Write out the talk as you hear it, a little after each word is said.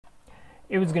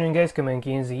Hey, what's going on, guys?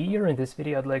 maksymkorzh here. In this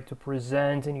video I'd like to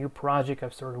present a new project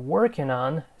I've started working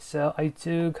on. So I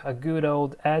took a good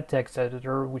old add text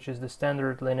editor, which is the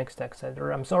standard Linux text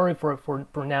editor. I'm sorry for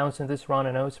pronouncing this wrong.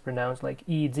 I know it's pronounced like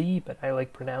ed, but I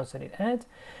like pronouncing it add.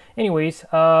 Anyways,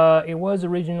 it was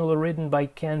originally written by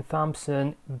Ken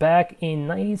Thompson back in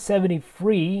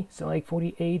 1973, so like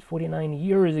 48, 49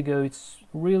 years ago. It's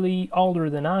really older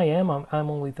than I am. I'm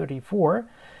only 34.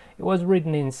 It was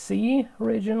written in C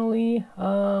originally,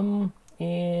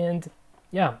 and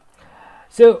yeah.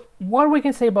 So what we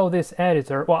can say about this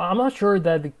editor, well, I'm not sure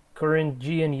that the current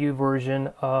GNU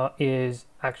version is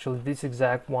actually this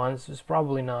exact one. So it's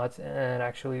probably not, and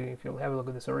actually if you have a look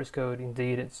at the source code,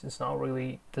 indeed it's not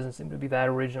really, doesn't seem to be that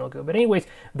original code. But anyways,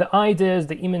 the ideas,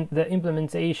 the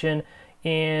implementation,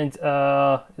 and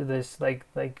this like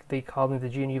they call it the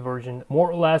GNU version, more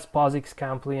or less POSIX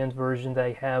compliant version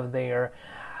they have there.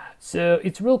 So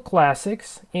it's real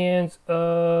classics, and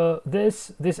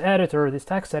this editor, this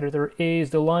text editor,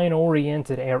 is the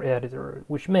line-oriented editor,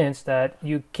 which means that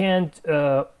you can't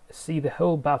see the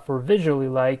whole buffer visually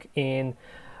like in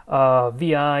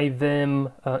VI, Vim,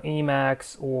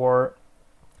 Emacs, or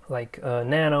like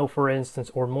Nano, for instance,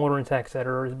 or modern text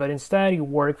editors, but instead you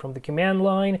work from the command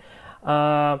line.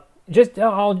 I'll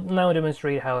now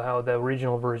demonstrate how the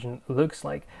original version looks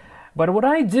like. But what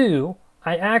I do,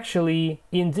 I actually,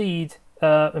 indeed,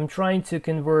 am trying to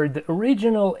convert the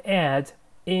original add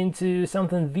into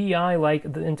something VI like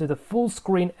into the full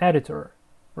screen editor,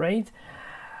 right?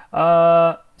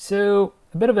 So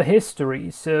a bit of a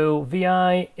history. So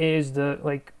VI is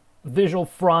the visual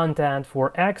front end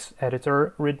for X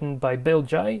editor, written by Bill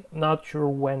J. Not sure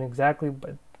when exactly,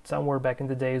 but somewhere back in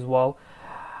the day as well.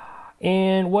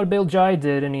 And what Bill J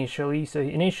did initially, so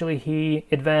initially he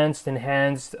enhanced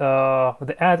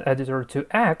the ad editor to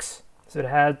X, so it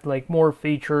had like more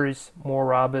features, more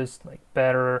robust, like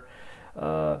better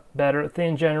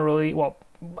thing generally. Well,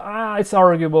 it's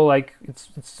arguable, like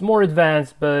it's more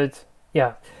advanced, but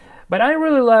yeah. But I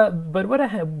really love. But when I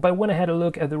had a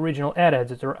look at the original ad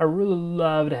editor, I really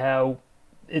loved how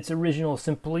its original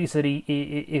simplicity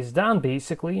is done,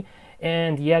 basically,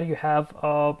 and yet you have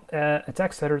a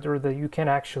text editor that you can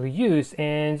actually use.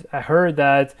 And I heard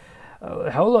that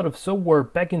a whole lot of software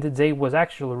back in the day was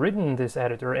actually written in this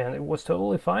editor, and it was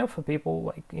totally fine for people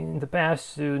like in the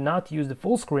past to not use the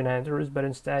full screen editors, but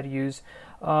instead use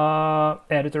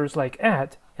editors like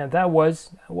add, and that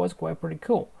was quite pretty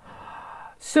cool.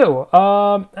 So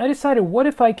I decided, what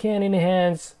if I can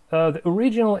enhance the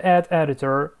original ad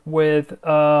editor with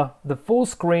the full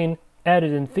screen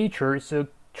editing feature? So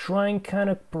try and kind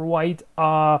of provide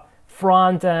a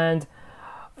front end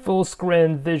full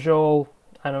screen visual,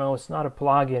 I don't know, it's not a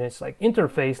plugin, it's like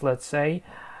interface, let's say,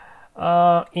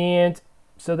 and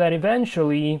so that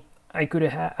eventually I could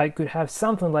have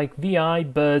something like VI,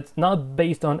 but not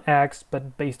based on X,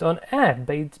 but based on ad,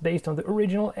 based on the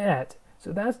original ad.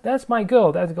 So that's my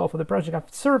goal. That's the goal for the project. I'm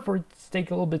sorry for it's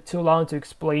taking a little bit too long to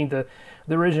explain the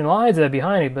original idea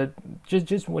behind it, but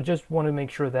just want to make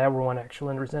sure that everyone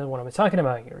actually understands what I'm talking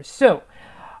about here. So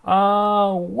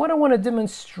what I want to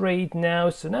demonstrate now.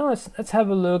 So now let's have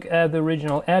a look at the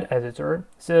original ad editor.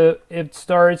 So it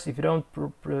starts, if you don't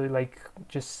really like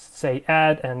just say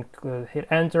add and hit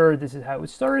enter, this is how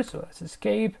it starts. So let's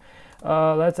escape.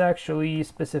 Let's actually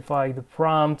specify the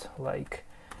prompt like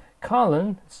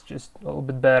colon. It's just a little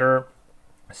bit better.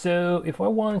 So if I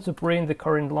want to print the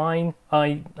current line,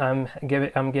 I'm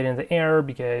getting the error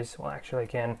because, well, actually I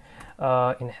can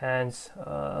enhance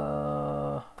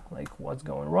like what's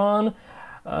going wrong.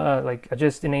 Like I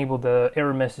just enabled the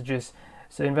error messages.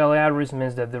 So invalid address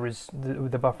means that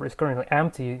the buffer is currently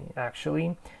empty,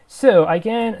 actually. So I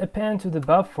can append to the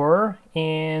buffer,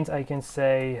 and I can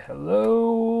say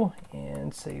hello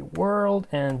and say world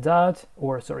and dot,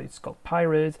 or sorry, it's called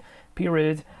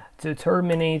period to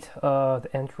terminate the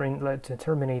entering, to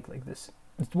terminate like this.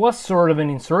 It was sort of an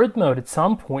insert mode at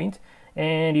some point,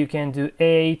 and you can do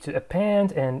A to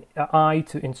append and I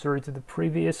to insert to the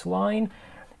previous line.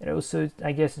 And also,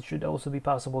 I guess it should also be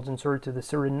possible to insert to the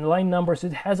certain line number. So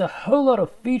it has a whole lot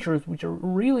of features which are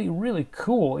really, really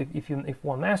cool if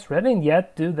one master it. I didn't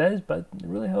yet do this, but I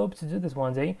really hope to do this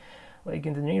one day, like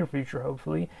in the near future,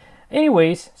 hopefully.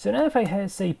 Anyways, so now if I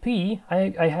say P,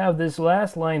 I have this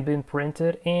last line being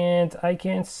printed, and I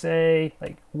can say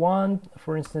like 1,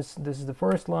 for instance, this is the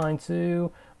first line,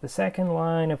 2, the second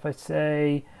line. If I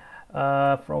say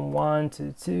from 1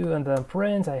 to 2 and then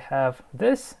print, I have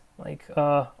this, like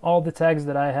all the tags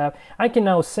that I have. I can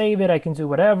now save it, I can do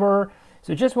whatever.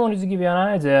 So just wanted to give you an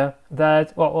idea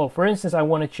that, well for instance, I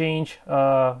want to change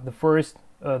the first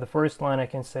line. I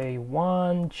can say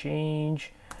 1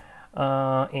 change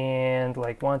and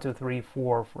like 1, 2, 3,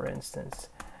 4, for instance.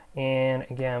 And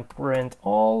again, print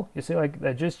all. You see, like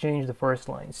that just changed the first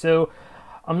line. So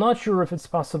I'm not sure if it's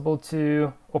possible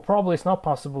to, or probably it's not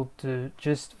possible to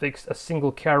just fix a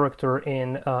single character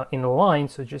in a line.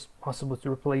 So it's just possible to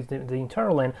replace the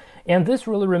entire line. And this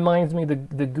really reminds me the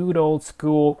good old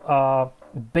school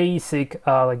basic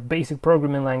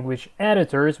programming language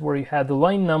editors, where you had the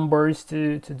line numbers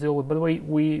to deal with. By the way,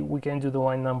 we can do the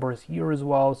line numbers here as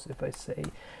well. So if I say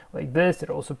like this, it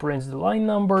also prints the line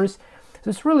numbers. So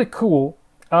it's really cool.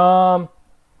 Now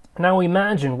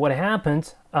imagine what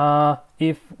happens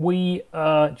if we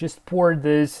just port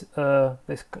this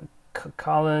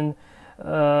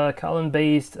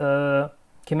colon-based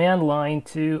command line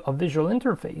to a visual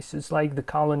interface. It's like the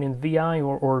colon in VI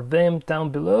or Vim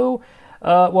down below.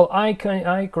 Well, I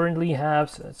currently have,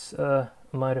 so let's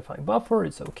modify buffer.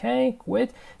 It's okay.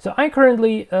 Quit. So I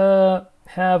currently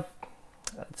have.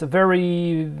 It's a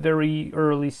very, very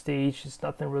early stage. It's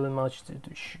nothing really much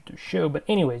to show, but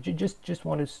anyways, you just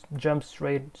want to jump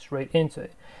straight into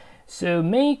it. So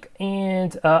make,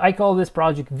 and I call this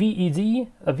project VED,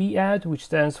 a VAD, which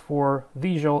stands for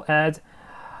Visual Add,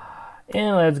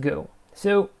 and let's go.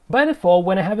 So by default,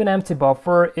 when I have an empty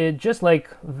buffer, it just like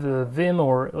the Vim,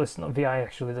 or let's not, VI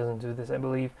actually doesn't do this, I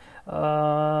believe.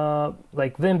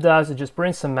 Like Vim does, it just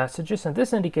prints some messages, and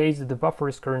this indicates that the buffer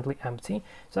is currently empty.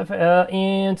 So if,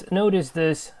 and notice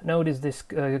this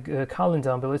column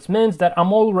down below. It means that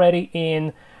I'm already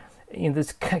in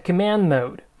this command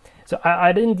mode. So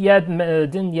I didn't yet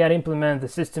implement the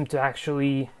system to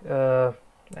actually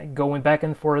going back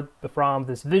and forth from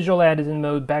this visual editing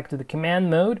mode back to the command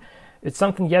mode. It's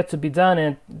something yet to be done,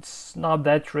 and it's not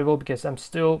that trivial because I'm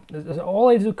still, all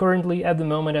I do currently at the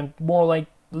moment, I'm more like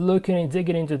looking and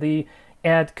digging into the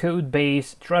add code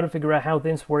base, try to figure out how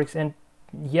things works, and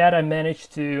yet I only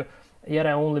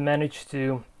managed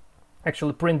to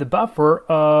actually print the buffer,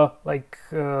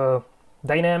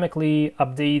 dynamically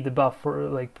update the buffer,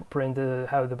 like print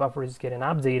how the buffer is getting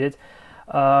updated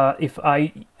if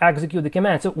I execute the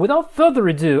command. So without further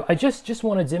ado, I just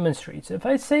want to demonstrate. So if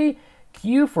I say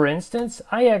Q, for instance,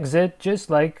 I exit just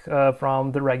like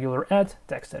from the regular add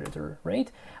text editor,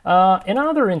 right?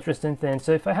 Another interesting thing,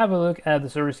 so if I have a look at the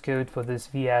source code for this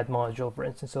VAD module, for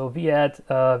instance, so VAD.c,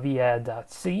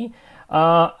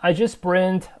 I just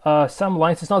print some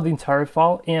lines. It's not the entire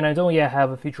file, and I don't yet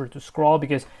have a feature to scroll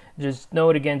because, just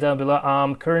note again down below,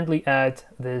 I'm currently at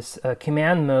this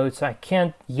command mode, so I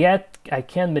can't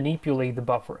manipulate the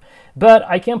buffer, but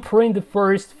I can print the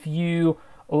first few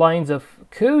lines of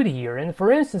code here. And for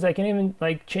instance, I can even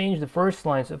like change the first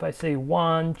line. So if I say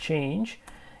one change,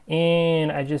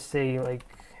 and I just say like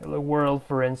hello world,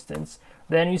 for instance,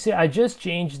 then you see I just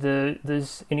changed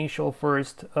this initial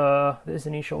first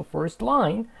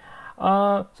line.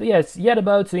 So yeah, it's yet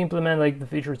about to implement like the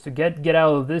features to get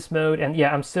out of this mode. And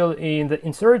yeah, I'm still in the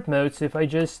insert mode. So if I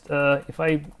just if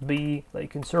I be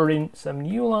like inserting some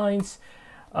new lines,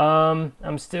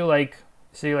 I'm still like,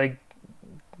 see, like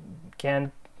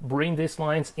can bring these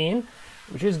lines in,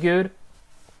 which is good.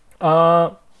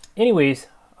 Anyways,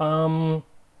 let's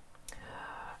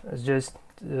just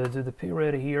do the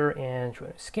period here and try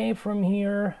to escape from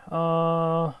here.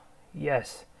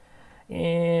 Yes,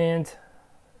 and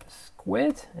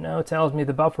quit. And now it tells me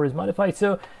the buffer is modified.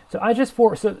 So I just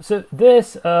so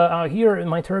this here in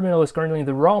my terminal is currently in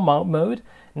the raw mode,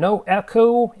 no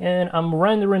echo, and I'm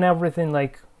rendering everything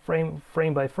like frame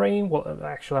by frame. Well,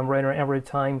 actually, I'm rendering every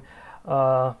time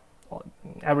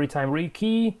read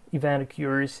key event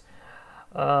occurs,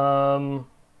 and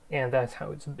that's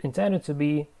how it's intended to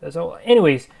be. So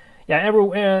anyways, yeah,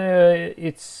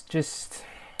 it's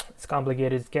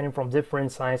complicated. It's getting from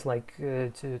different sides, like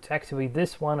to activate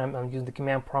this one, I'm using the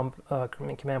command prompt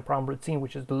routine,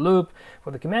 which is the loop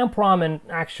for the command prompt, and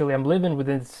actually I'm living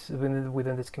within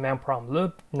this command prompt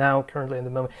loop now currently in the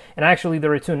moment. And actually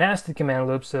there are two nested command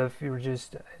loops. So if you're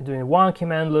just doing one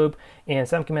command loop, and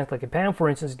some commands like append, for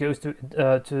instance, goes to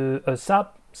a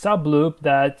sub loop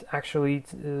that actually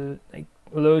like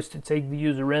allows to take the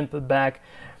user input back,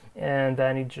 and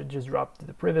then it just dropped to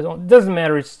the previous one. It doesn't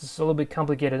matter, it's just a little bit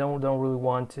complicated. I don't really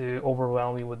want to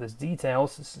overwhelm you with these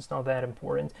details. It's not that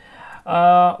important.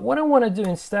 What I want to do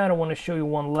instead, I want to show you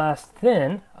one last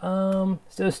thing. So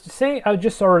to say I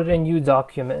just started a new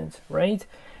document, right?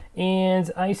 And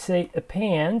I say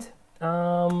append,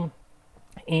 and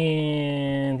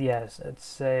yes, let's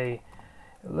say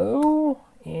hello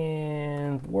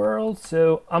and world.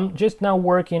 So I'm just now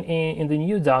working in the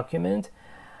new document.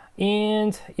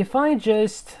 And if I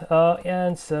just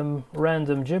add some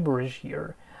random gibberish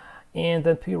here, and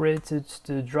then period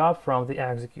to drop from the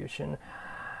execution,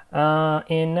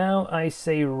 And now I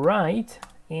say write.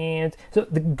 And so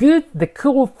the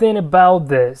cool thing about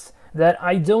this, that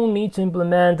I don't need to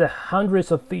implement the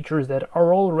hundreds of features that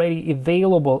are already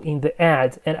available in the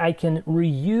ad, and I can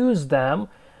reuse them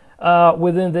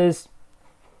within this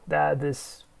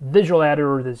visual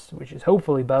editor, which is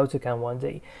hopefully about to come one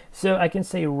day. So I can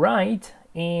say write,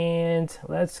 and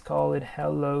let's call it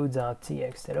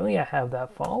hello.txt. Only I have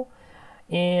that file,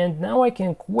 and now I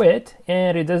can quit,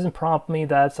 and it doesn't prompt me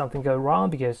that something go wrong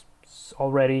because it's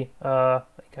already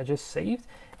like I just saved.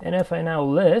 And if I now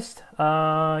list,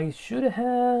 I should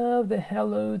have the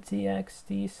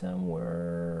hello.txt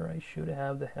somewhere. I should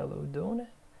have the hello, don't I?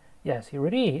 Yes, here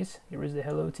it is. Here is the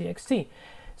hello.txt.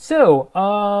 So,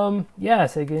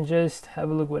 yes, I can just have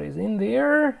a look what is in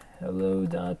there.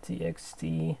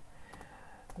 Hello.txt,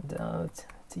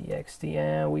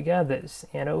 and we got this.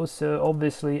 And also,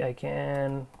 obviously, I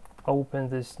can open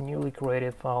this newly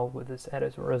created file with this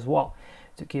editor as well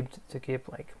to keep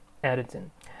like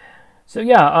editing. So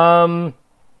yeah,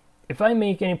 if I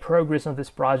make any progress on this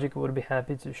project, I would be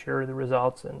happy to share the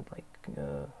results and like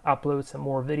upload some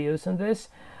more videos on this.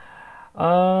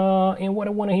 And what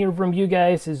I want to hear from you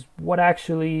guys is what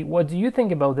do you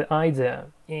think about the idea?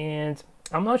 And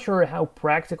I'm not sure how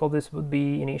practical this would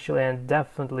be initially, and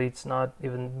definitely it's not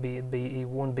even it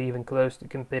won't be even close to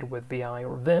compete with VI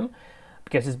or Vim,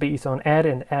 because it's based on ad,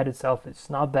 and ad itself is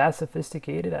not that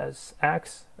sophisticated as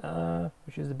X,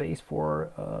 which is the base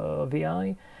for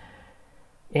VI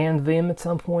and Vim at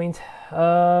some point.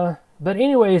 But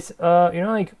anyways, you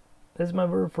know, like, this is my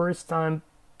very first time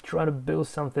trying to build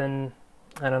something,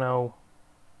 I don't know,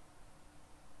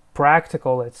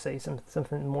 practical, let's say,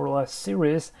 something more or less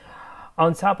serious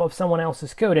on top of someone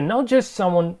else's code, and not just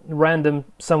someone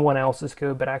else's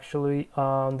code, but actually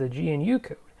on the GNU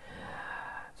code.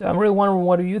 So I'm really wondering,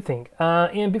 what do you think?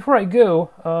 And before I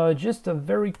go, just a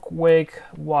very quick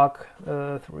walk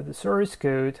through the source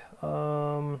code.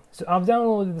 So I've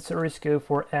downloaded the source code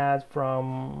for ad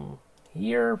from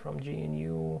here, from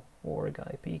GNU org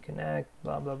IP connect,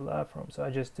 blah blah blah. So I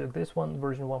just took this one,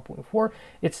 version 1.4.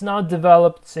 It's not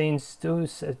developed since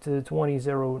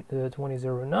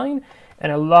 2009,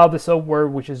 and I love the software,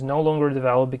 which is no longer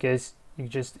developed because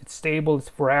it's stable, it's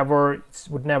forever, it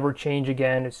would never change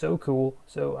again. It's so cool.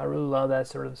 So I really love that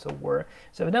sort of software.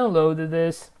 So I downloaded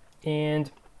this, and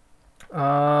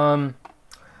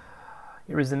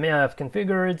here is the main I've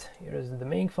configured. Here is the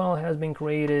main file has been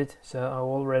created. So I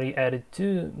already added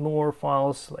 2 more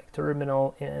files, like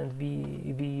terminal and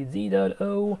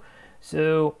vd.o.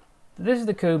 So this is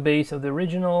the code base of the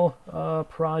original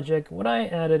project. What I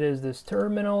added is this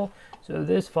terminal. So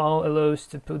this file allows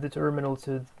to put the terminal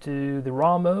to the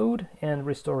raw mode and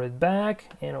restore it back,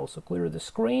 and also clear the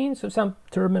screen. So some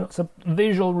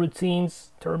visual routines,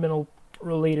 terminal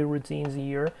related routines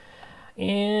here.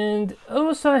 And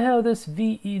also I have this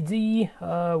VED,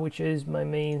 which is my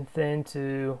main thing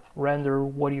to render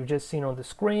what you've just seen on the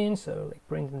screen. So like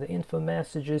printing the info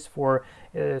messages for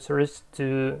Source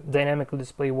to dynamically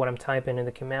display what I'm typing in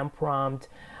the command prompt.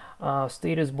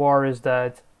 Status bar is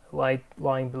that light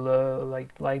line below,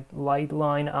 light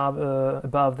line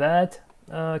above that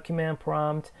command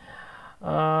prompt.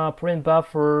 Print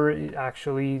buffer, it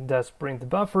actually does print the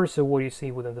buffer, so what you see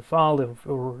within the file,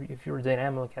 or if you're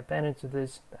dynamically appending to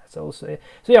this, that's also it.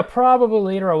 So yeah, probably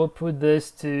later I will put this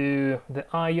to the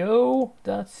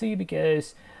io.c,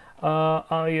 because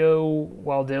IO,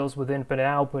 while deals with input and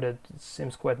output, it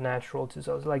seems quite natural to.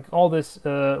 So it's like all this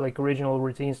like original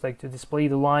routines, like to display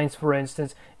the lines, for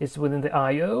instance, is within the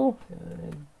IO.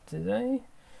 Did I?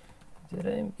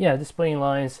 Yeah, displaying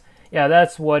lines. Yeah,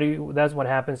 that's what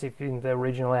happens if in the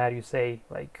original ad you say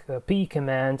like p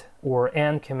command or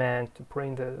n command to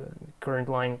print the current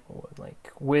line,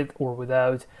 like with or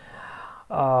without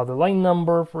the line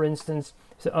number, for instance.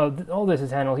 So all this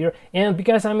is handled here, and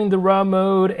because I'm in the raw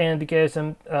mode, and because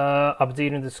I'm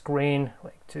updating the screen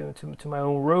like to my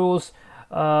own rules,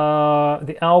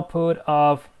 the output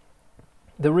of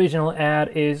the original ad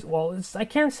is, well, I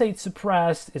can't say it's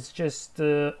suppressed, it's just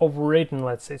overwritten.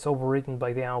 Let's say it's overwritten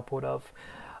by the output of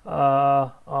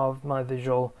my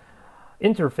visual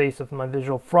interface, of my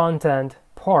visual front end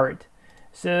part.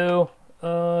 So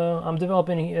I'm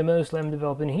developing here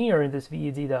in this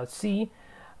ved.c,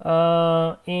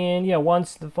 and yeah,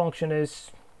 once the function is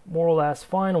more or less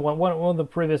fine, one of the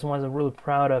previous ones I'm really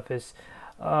proud of is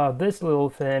this little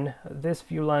thing, this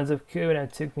few lines of code, and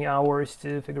it took me hours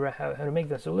to figure out how to make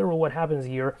that. So literally what happens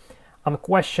here, I'm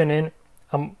questioning,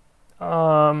 I'm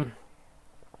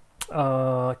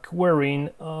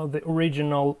querying the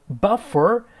original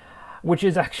buffer, which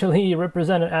is actually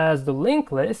represented as the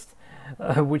linked list,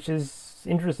 which is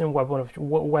interesting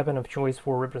weapon of choice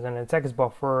for representing a text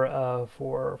buffer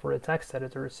for a text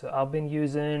editor. So I've been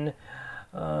using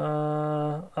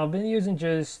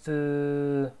just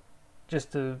a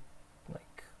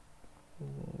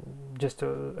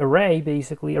array,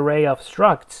 basically array of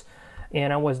structs,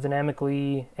 and I was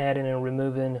dynamically adding and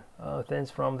removing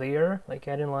things from there, like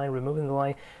adding line, removing the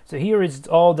line. So here it's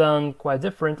all done quite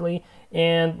differently,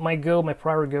 and my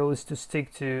prior goal is to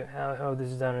stick to how this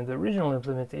is done in the original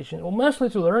implementation, or mostly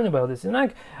to learn about this.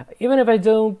 And even if I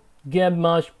don't get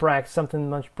something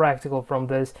much practical from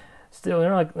this, still,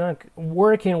 like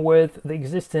working with the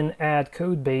existing ad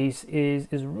code base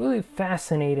is really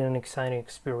fascinating and exciting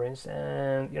experience.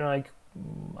 And like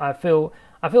I feel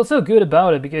so good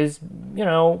about it because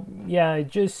yeah, I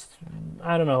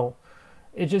don't know,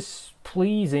 it's just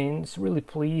pleasing. It's really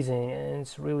pleasing and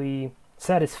it's really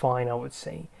satisfying, I would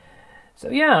say. So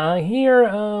yeah,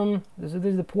 here this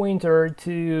is the pointer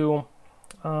to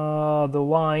the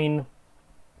line.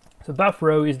 So buff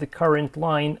row is the current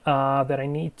line that I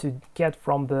need to get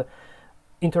from the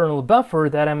internal buffer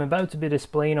that I'm about to be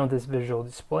displaying on this visual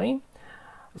display.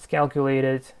 It's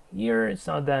calculated here. It's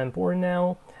not that important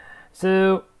now.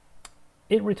 So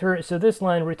this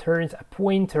line returns a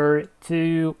pointer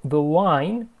to the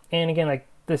line, and again, like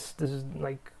this is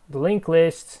like the linked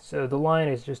list. So the line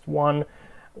is just one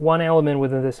element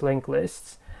within this linked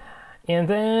list. And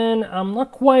then I'm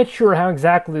not quite sure how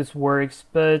exactly this works,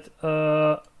 but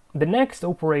the next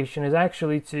operation is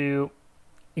actually to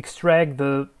extract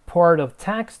the part of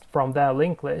text from that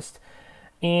linked list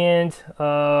and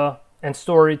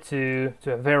store it to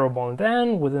a variable. And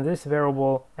then within this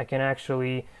variable, I can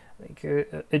actually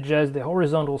adjust the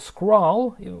horizontal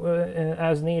scroll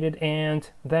as needed, and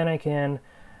then I can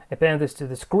append this to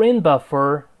the screen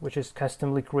buffer, which is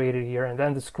customly created here, and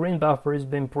then the screen buffer is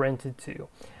being printed to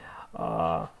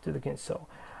the console.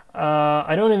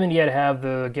 I don't even yet have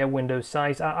the get window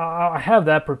size. I have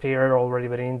that prepared already,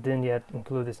 but I didn't yet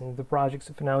include this in the project.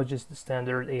 So for now, it's just the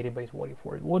standard 80 by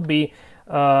 24. It would be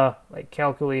like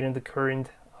calculating the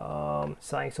current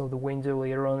size of the window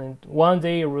later on. And one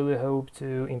day, I really hope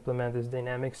to implement this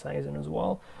dynamic sizing as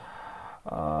well.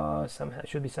 Somehow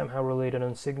should be somehow related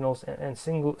on signals, and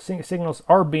signals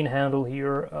are being handled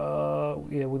here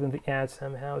within the ad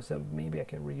somehow. So maybe I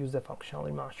can reuse that functionality.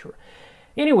 I'm not sure.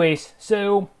 Anyways,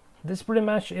 so this is pretty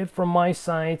much it from my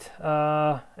side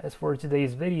as for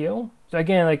today's video. So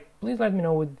again, like, please let me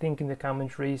know what you think in the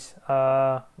commentaries.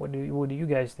 What do you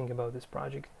guys think about this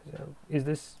project? So, is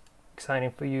this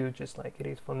exciting for you just like it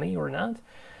is for me or not?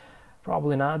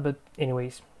 Probably not, but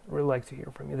anyways, really like to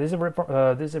hear from you. This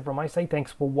is it from my side.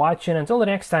 Thanks for watching. Until the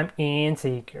next time, and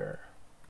take care.